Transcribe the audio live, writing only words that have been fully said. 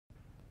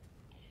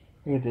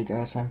Hey there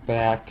guys, I'm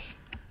back.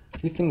 A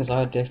few things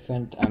are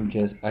different.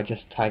 I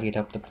just tidied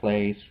up the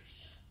place.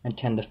 I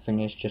intend to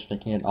finish just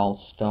making it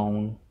all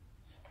stone.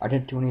 I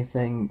didn't do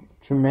anything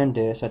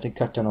tremendous. I did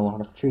cut down a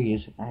lot of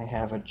trees. I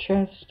have a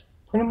chest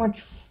pretty much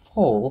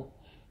full.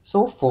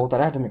 So full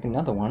that I had to make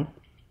another one.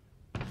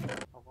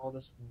 Of all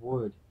this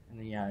wood.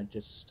 And yeah,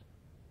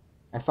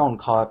 I found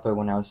copper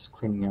when I was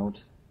cleaning out.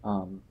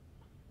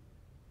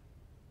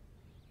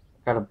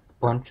 Got a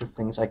bunch of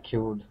things. I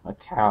killed a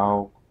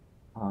cow.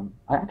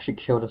 I actually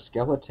killed a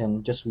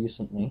skeleton just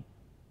recently.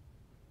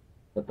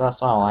 But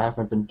that's all. I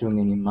haven't been doing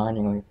any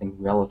mining or anything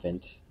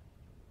relevant.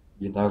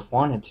 You know, I've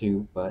wanted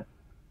to, but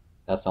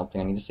that's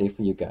something I need to say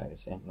for you guys.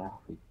 And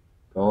now we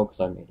go, because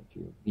I made a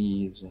few of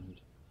these,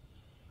 and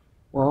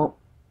well,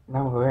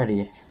 now we're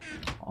ready.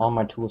 All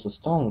my tools are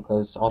stone,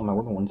 because all my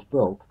wooden ones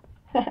broke.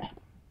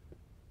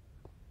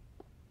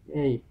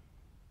 Yay.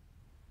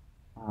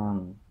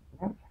 I'm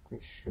not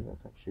exactly sure if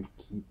I should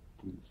keep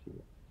these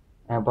here.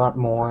 And I bought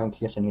more in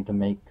case I need to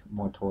make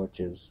more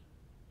torches.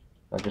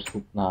 I just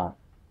hope not.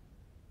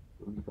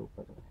 It's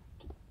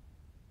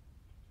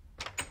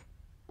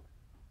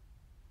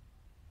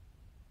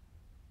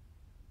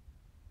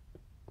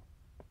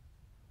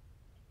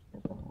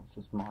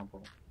just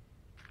marble.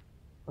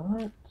 But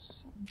let's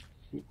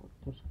see what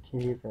this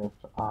cave has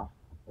to offer,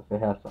 if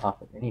it has to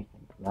offer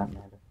anything for that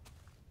matter.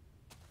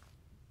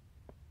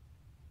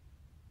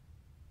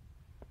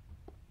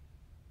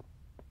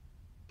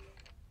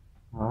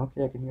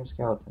 Okay, I can hear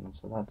skeletons,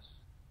 so that's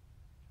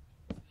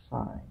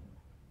fine.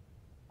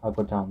 I'll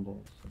go down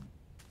this.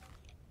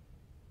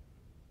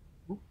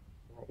 Oop,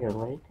 did I get a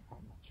lake?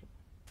 I'm not sure.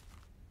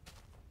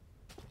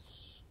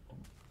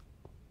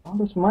 Oh,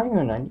 this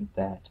iron, I need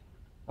that.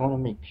 I want to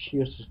make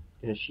shears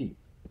to sheep.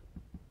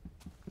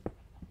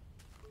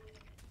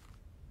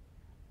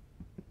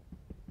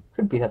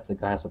 Could be that the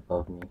guys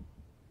above me.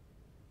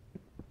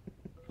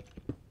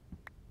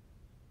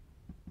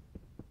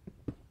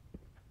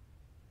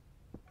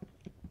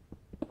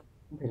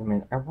 Wait a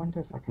minute, I wonder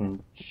if I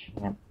can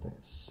enchant this.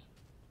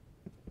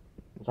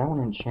 Because I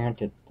want to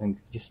enchant it and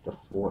just a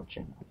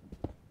fortune.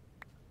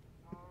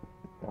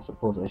 I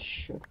suppose I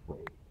should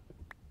wait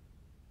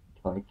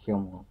until I kill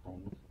more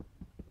things.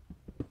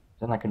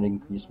 Then I can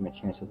increase my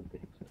chances of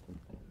getting certain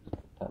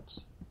things. That's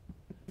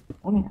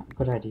only a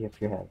good idea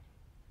if you have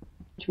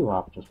two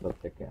options for the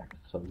pickaxe.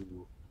 So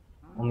you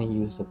only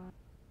use the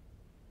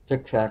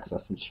pickaxe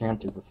that's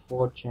enchanted with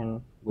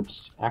fortune, which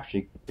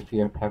actually, if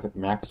you have it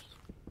max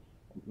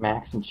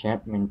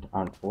enchantment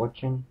on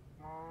fortune,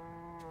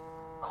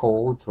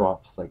 coal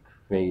drops like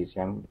crazy.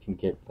 I mean, you can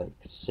get like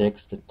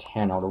 6 to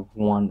 10 out of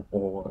one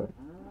ore.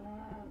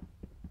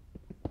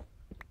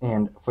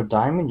 And for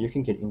diamond, you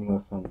can get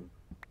anywhere from,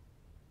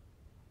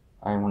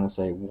 I want to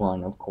say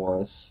 1, of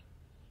course,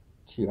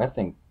 to I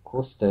think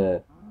close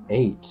to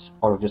 8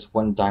 out of just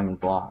one diamond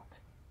block.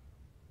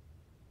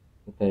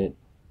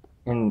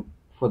 And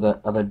for the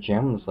other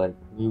gems like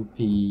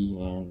rupee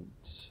and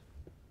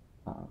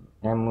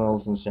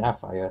emeralds and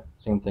sapphire,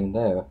 same thing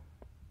there.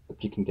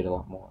 But you can get a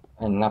lot more.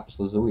 And lapis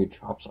lazuli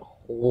drops a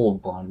whole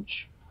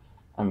bunch.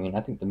 I mean,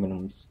 I think the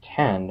minimum is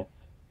 10,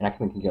 and I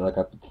think you can get like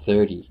up to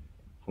 30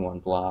 from one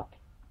block.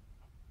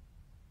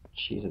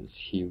 Jesus,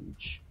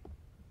 huge.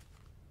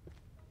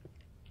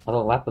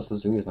 Although lapis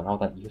lazuli is not all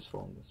that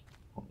useful in this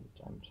point.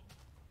 I'm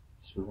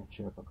just really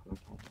sure about coming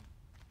home.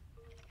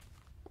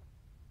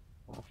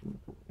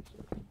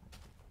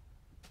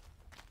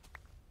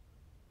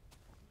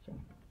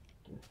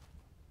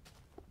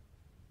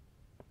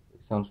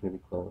 It sounds really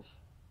close.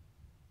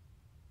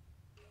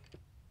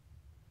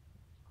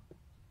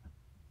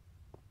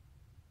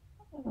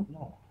 I don't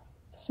know.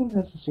 This thing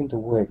doesn't seem to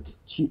work.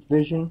 Cheat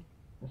vision,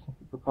 as some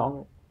people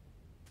call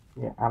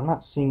it. Yeah, I'm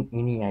not seeing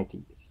any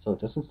ideas, so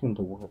it doesn't seem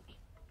to work.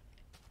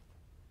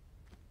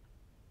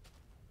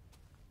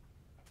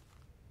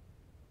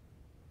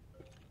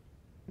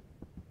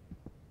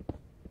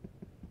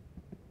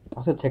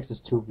 Also, it takes us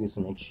 2 views to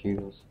make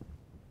shoes.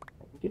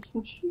 I can get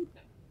some sheep.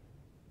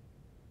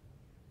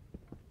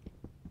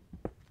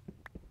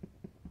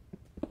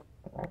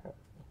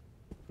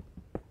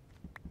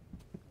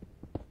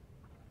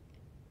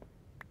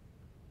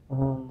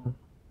 Um,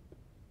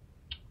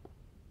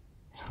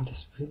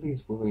 this really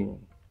is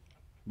worrying.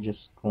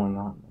 Just going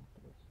on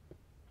like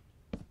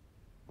this.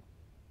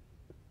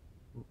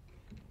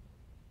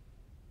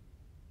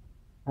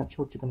 Not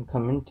sure what you're gonna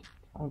come into.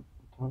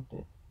 Don't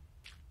it?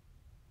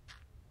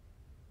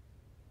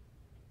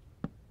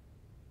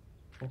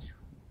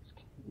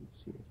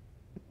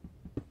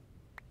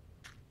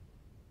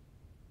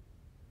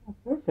 Oh,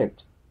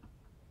 perfect.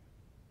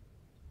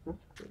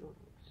 Perfect little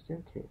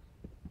staircase.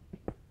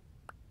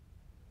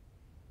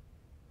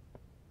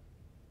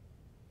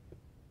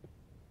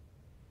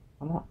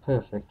 Well, not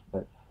perfect,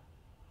 but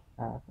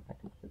I think I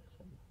can fix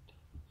it.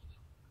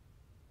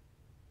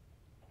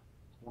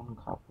 It's one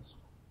copper.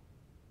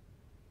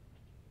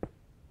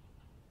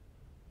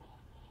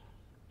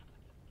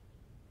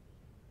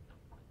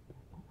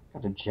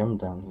 Got a gem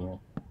down here.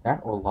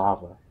 That or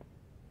lava.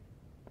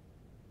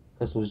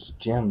 Because those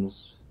gems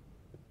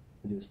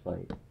Reduce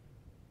light.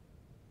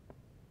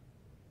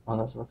 Oh,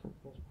 that's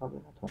probably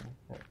not 20.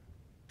 Okay.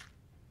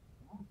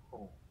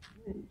 Oh,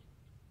 yay.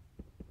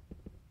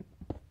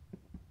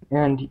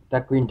 And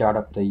that green dot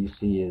up there you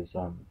see is,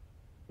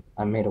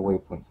 I made a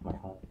waypoint for my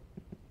home.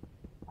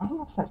 I don't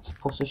know if that's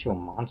supposed to show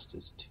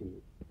monsters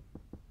too.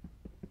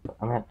 But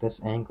I'm at this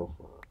angle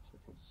for it, so you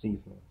can see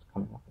what's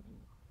coming up at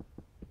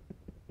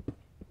me.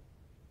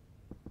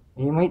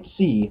 And you might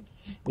see,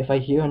 if I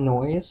hear a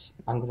noise,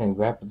 I'm going to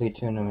rapidly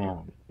turn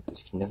around, because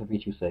you can never be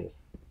too safe.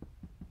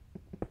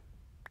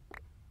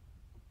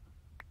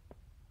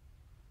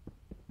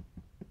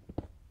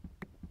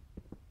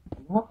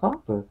 No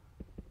copper.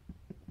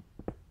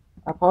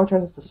 I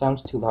apologize if the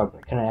sound's too loud,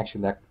 but I kinda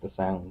actually like the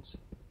sounds.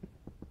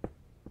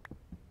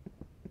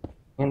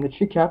 And the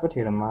tree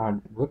capitator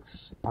mod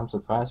works, I'm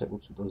surprised it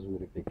works with those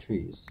really big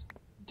trees.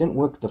 It didn't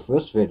work the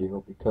first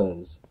video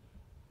because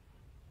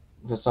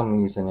for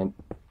some reason it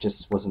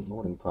just wasn't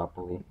loading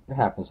properly. This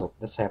happens a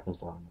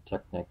lot in the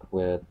technic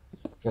where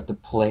you have to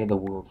play the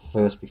world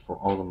first before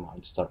all the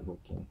mods start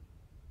working.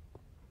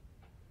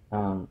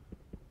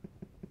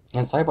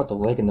 And sorry about the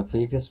lag in the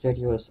previous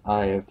videos.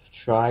 I've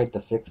tried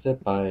to fix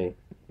it by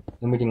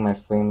limiting my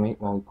frame rate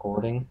while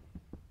recording.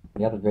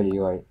 The other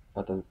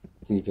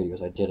three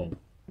videos I didn't.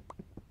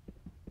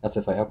 That's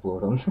if I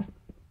upload them.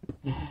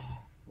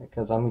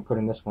 Because I'm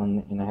recording this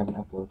one and I haven't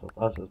uploaded those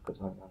others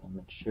because I want to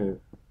make sure.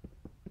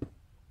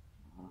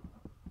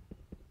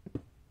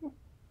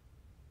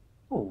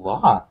 A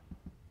lot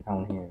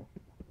down here.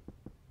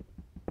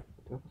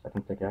 Do I have a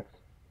second pickaxe?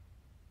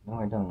 No,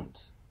 I don't.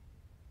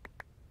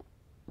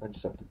 I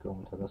just have to go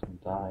until this one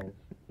dies.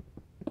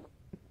 I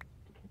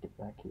can't get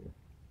back here.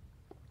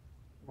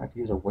 I have to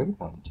use a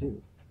waypoint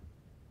too.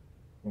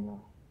 You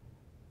know.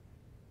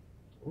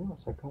 Where was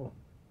I going?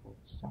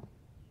 Stop.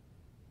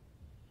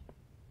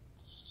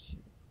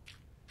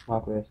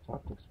 Progress,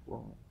 start to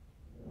explore.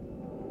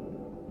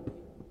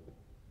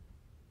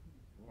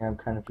 Yeah, I'm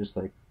kind of just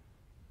like,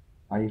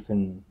 I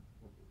even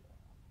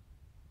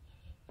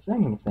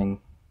saying anything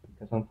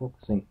because I'm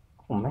focusing.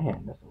 Oh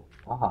man, that's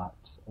a lot.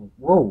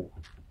 Whoa.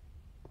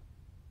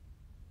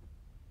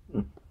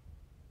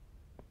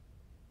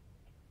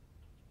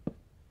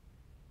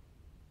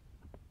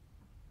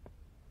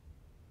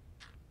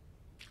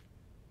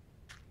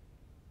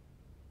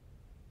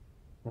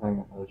 Oh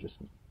yeah, that was just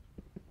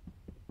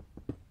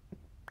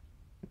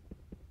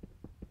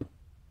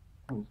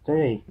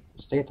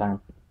it's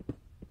daytime.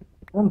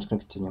 I'm just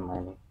gonna continue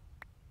mining.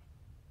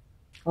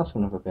 That's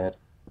never bad.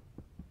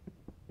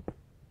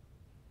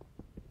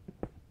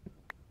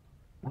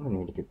 I'm gonna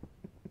need to get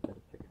a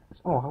better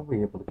pickaxe. Oh, I'll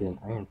be able to get an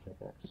iron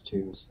pickaxe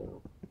too,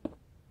 so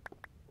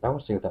I will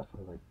save that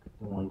for like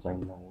the ones I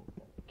know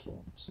that I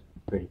can't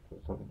really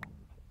put something on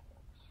the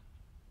pickaxe.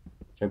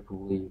 Which I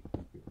believe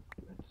would be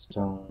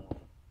redstone.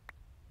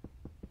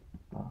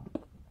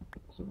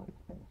 Some other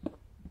things.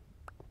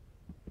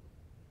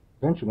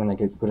 Eventually, when I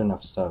get good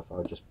enough stuff,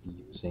 I'll just be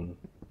using.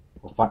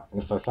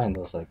 If I find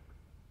those like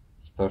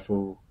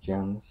special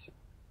gems,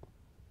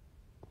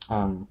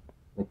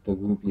 like the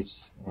rubies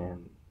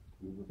and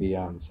ruby,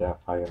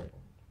 sapphire, and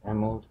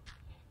emerald,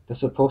 they're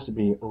supposed to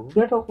be a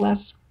little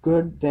less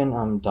good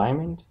than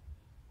diamond.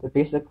 But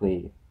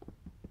basically,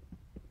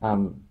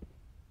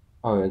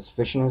 or as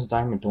efficient as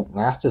diamond, don't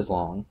last as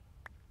long.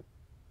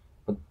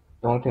 But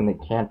the only thing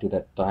they can't do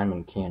that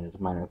diamond can is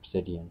mine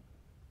obsidian.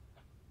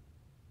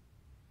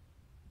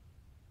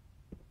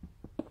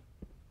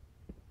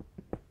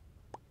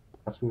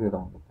 That's really the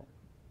only thing.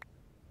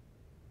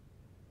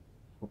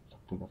 Hope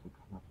something doesn't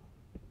come up.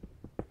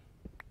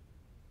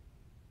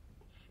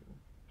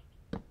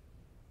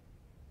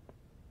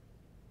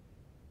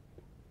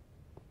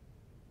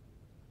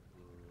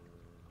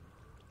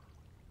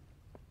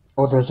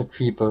 Oh, there's a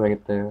creeper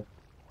right there.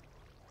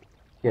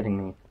 Getting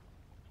me.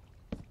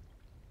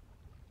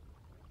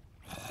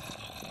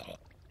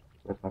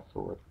 Where's my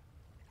sword?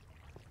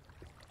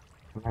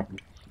 Come at me.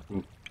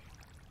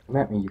 Come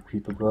at me, you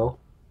creeper bro.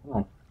 Come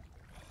on.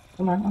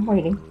 Come on, I'm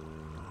waiting.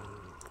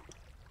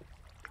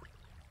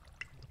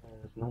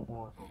 There's no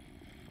more.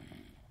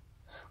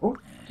 Oh,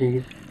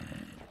 jeez.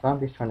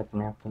 Zombie's trying to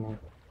come after me.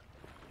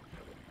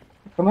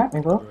 Come at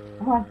me, bro.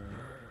 Come on.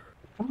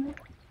 Come on.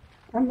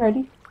 I'm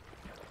ready.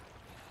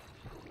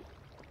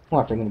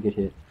 Watch, I'm gonna get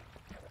hit.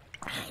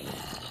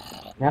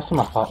 Last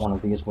time I fought one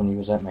of these when he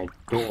was at my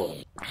door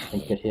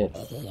and get hit.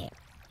 Yes!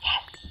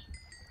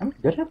 I'm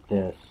good at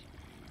this.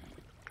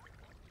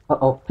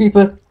 Uh-oh,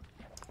 creeper!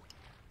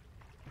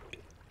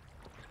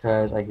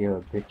 Because I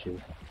hear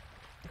bitches.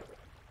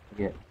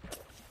 Forget.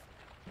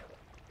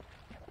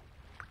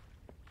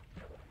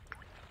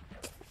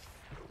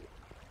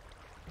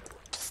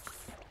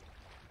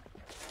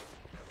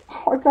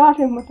 Oh, I got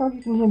him without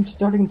even him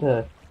starting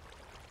to...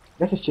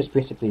 This is just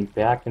basically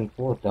back and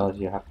forth all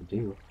you have to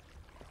do.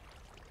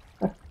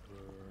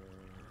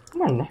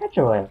 I'm a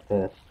natural at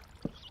this.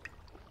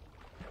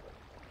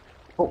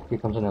 Oh, here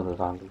comes another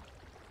zombie.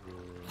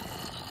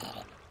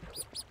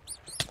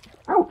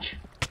 Ouch!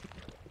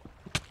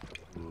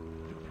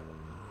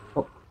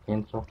 Oh,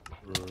 cancel.